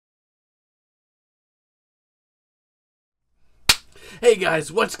Hey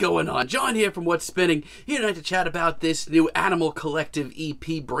guys, what's going on? John here from What's Spinning, here tonight to chat about this new Animal Collective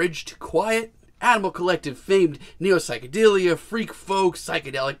EP, Bridge to Quiet. Animal Collective, famed neo-psychedelia, freak folk,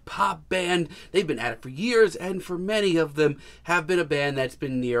 psychedelic pop band. They've been at it for years, and for many of them have been a band that's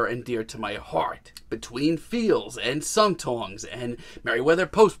been near and dear to my heart. Between Feels and Sungtongs and Merriweather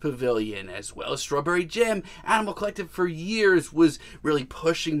Post Pavilion, as well as Strawberry Jam, Animal Collective for years was really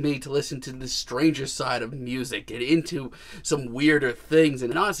pushing me to listen to the stranger side of music, get into some weirder things,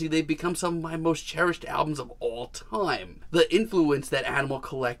 and honestly, they've become some of my most cherished albums of all time. The influence that Animal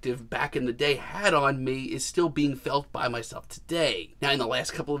Collective back in the day had on me is still being felt by myself today. Now, in the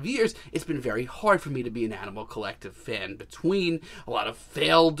last couple of years, it's been very hard for me to be an Animal Collective fan between a lot of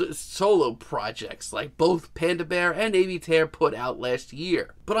failed solo projects like both Panda Bear and Avey Tare put out last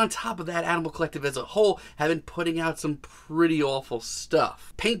year. But on top of that, Animal Collective as a whole have been putting out some pretty awful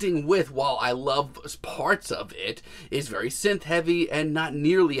stuff. Painting With, while I love parts of it, is very synth heavy and not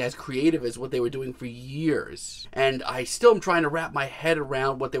nearly as creative as what they were doing for years. And I still am trying to wrap my head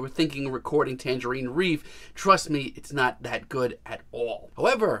around what they were thinking recording Tangerine Reef. Trust me, it's not that good at all.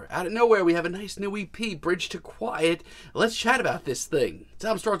 However, out of nowhere, we have a nice new EP, Bridge to Quiet. Let's chat about this thing. This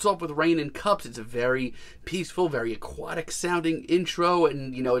album starts off with Rain in Cups. It's a very peaceful, very aquatic sounding intro,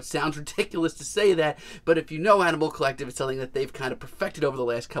 and you know, it sounds ridiculous to say that, but if you know Animal Collective, it's something that they've kind of perfected over the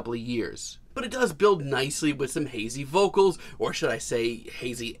last couple of years. But it does build nicely with some hazy vocals, or should I say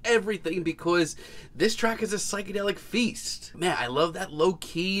hazy everything, because this track is a psychedelic feast. Man, I love that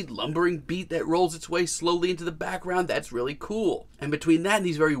low-key, lumbering beat that rolls its way slowly into the background. That's really cool. And between that and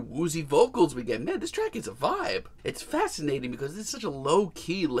these very woozy vocals we get, man, this track is a vibe. It's fascinating because it's such a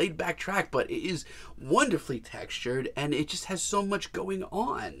low-key, laid-back track, but it is wonderfully textured, and it just has so much going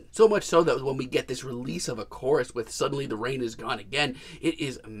on. So much so that when we get this release of a chorus with Suddenly the Rain Is Gone Again, it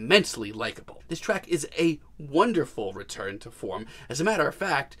is immensely likable. This track is a wonderful return to form. As a matter of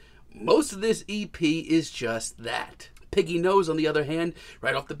fact, most of this EP is just that. Piggy Nose, on the other hand,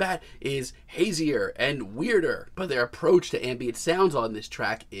 right off the bat, is hazier and weirder, but their approach to ambient sounds on this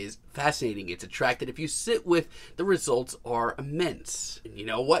track is fascinating. It's a track that if you sit with, the results are immense. And you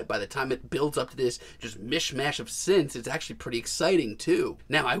know what? By the time it builds up to this just mishmash of synths, it's actually pretty exciting too.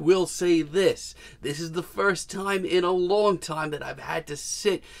 Now, I will say this. This is the first time in a long time that I've had to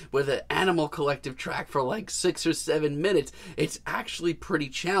sit with an Animal Collective track for like 6 or 7 minutes. It's actually pretty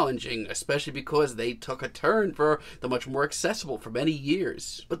challenging, especially because they took a turn for the much more accessible for many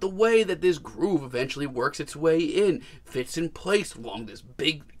years. But the way that this groove eventually works its way in, fits in place along this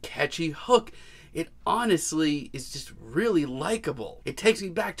big catchy hook, it honestly is just really likable. It takes me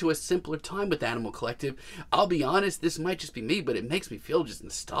back to a simpler time with Animal Collective. I'll be honest, this might just be me, but it makes me feel just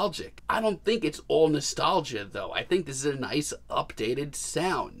nostalgic. I don't think it's all nostalgia though. I think this is a nice updated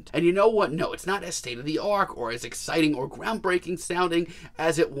sound. And you know what? No, it's not as state-of-the-art or as exciting or groundbreaking sounding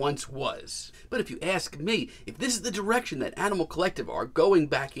as it once was. But if you ask me, if this is the direction that Animal Collective are going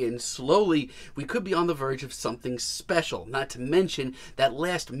back in slowly, we could be on the verge of something special. Not to mention that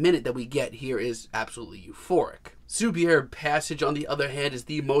last minute that we get here is absolutely euphoric. Subier Passage, on the other hand, is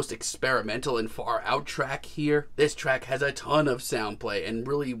the most experimental and far out track here. This track has a ton of sound play and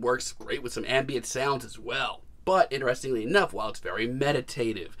really works great with some ambient sounds as well. But interestingly enough, while it's very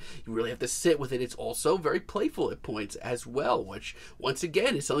meditative, you really have to sit with it, it's also very playful at points as well, which once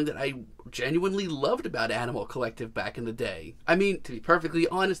again is something that I genuinely loved about Animal Collective back in the day. I mean, to be perfectly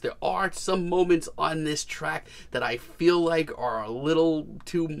honest, there are some moments on this track that I feel like are a little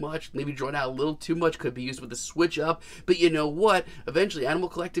too much, maybe drawn out a little too much, could be used with the switch up, but you know what? Eventually Animal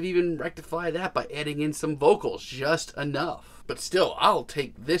Collective even rectified that by adding in some vocals, just enough. But still, I'll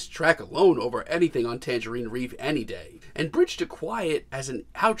take this track alone over anything on Tangerine Reef any day. And Bridge to Quiet as an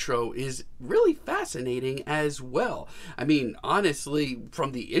outro is really fascinating as well. I mean, honestly,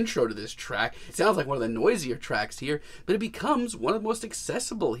 from the intro to this track, it sounds like one of the noisier tracks here, but it becomes one of the most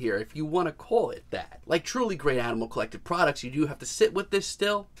accessible here, if you want to call it that. Like truly great Animal Collective products, you do have to sit with this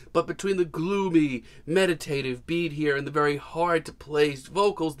still, but between the gloomy, meditative beat here and the very hard-to-play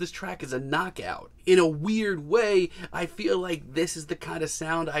vocals, this track is a knockout. In a weird way, I feel like this is the kind of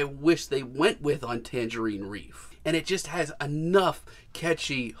sound I wish they went with on Tangerine Reef. And it just has enough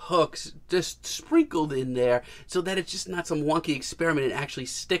catchy hooks just sprinkled in there so that it's just not some wonky experiment, it actually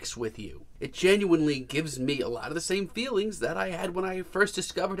sticks with you. It genuinely gives me a lot of the same feelings that I had when I first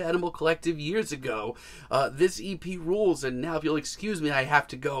discovered Animal Collective years ago. This EP rules, and now if you'll excuse me, I have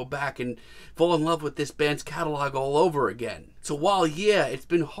to go back and fall in love with this band's catalog all over again. So while, yeah, it's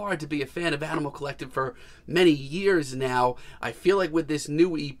been hard to be a fan of Animal Collective for many years now, I feel like with this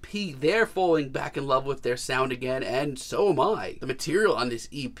new EP, they're falling back in love with their sound again, and so am I. The material material on this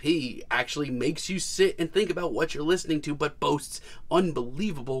EP actually makes you sit and think about what you're listening to, but boasts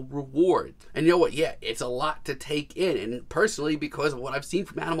unbelievable rewards. And you know what? Yeah, it's a lot to take in. And personally, because of what I've seen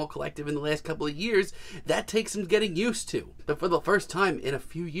from Animal Collective in the last couple of years, that takes some getting used to. But for the first time in a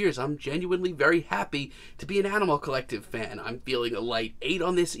few years, I'm genuinely very happy to be an Animal Collective fan. I'm feeling a light 8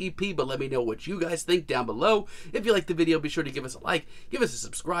 on this EP, but let me know what you guys think down below. If you liked the video, be sure to give us a like, give us a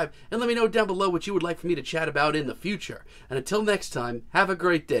subscribe, and let me know down below what you would like for me to chat about in the future. And until next time, have a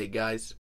great day, guys.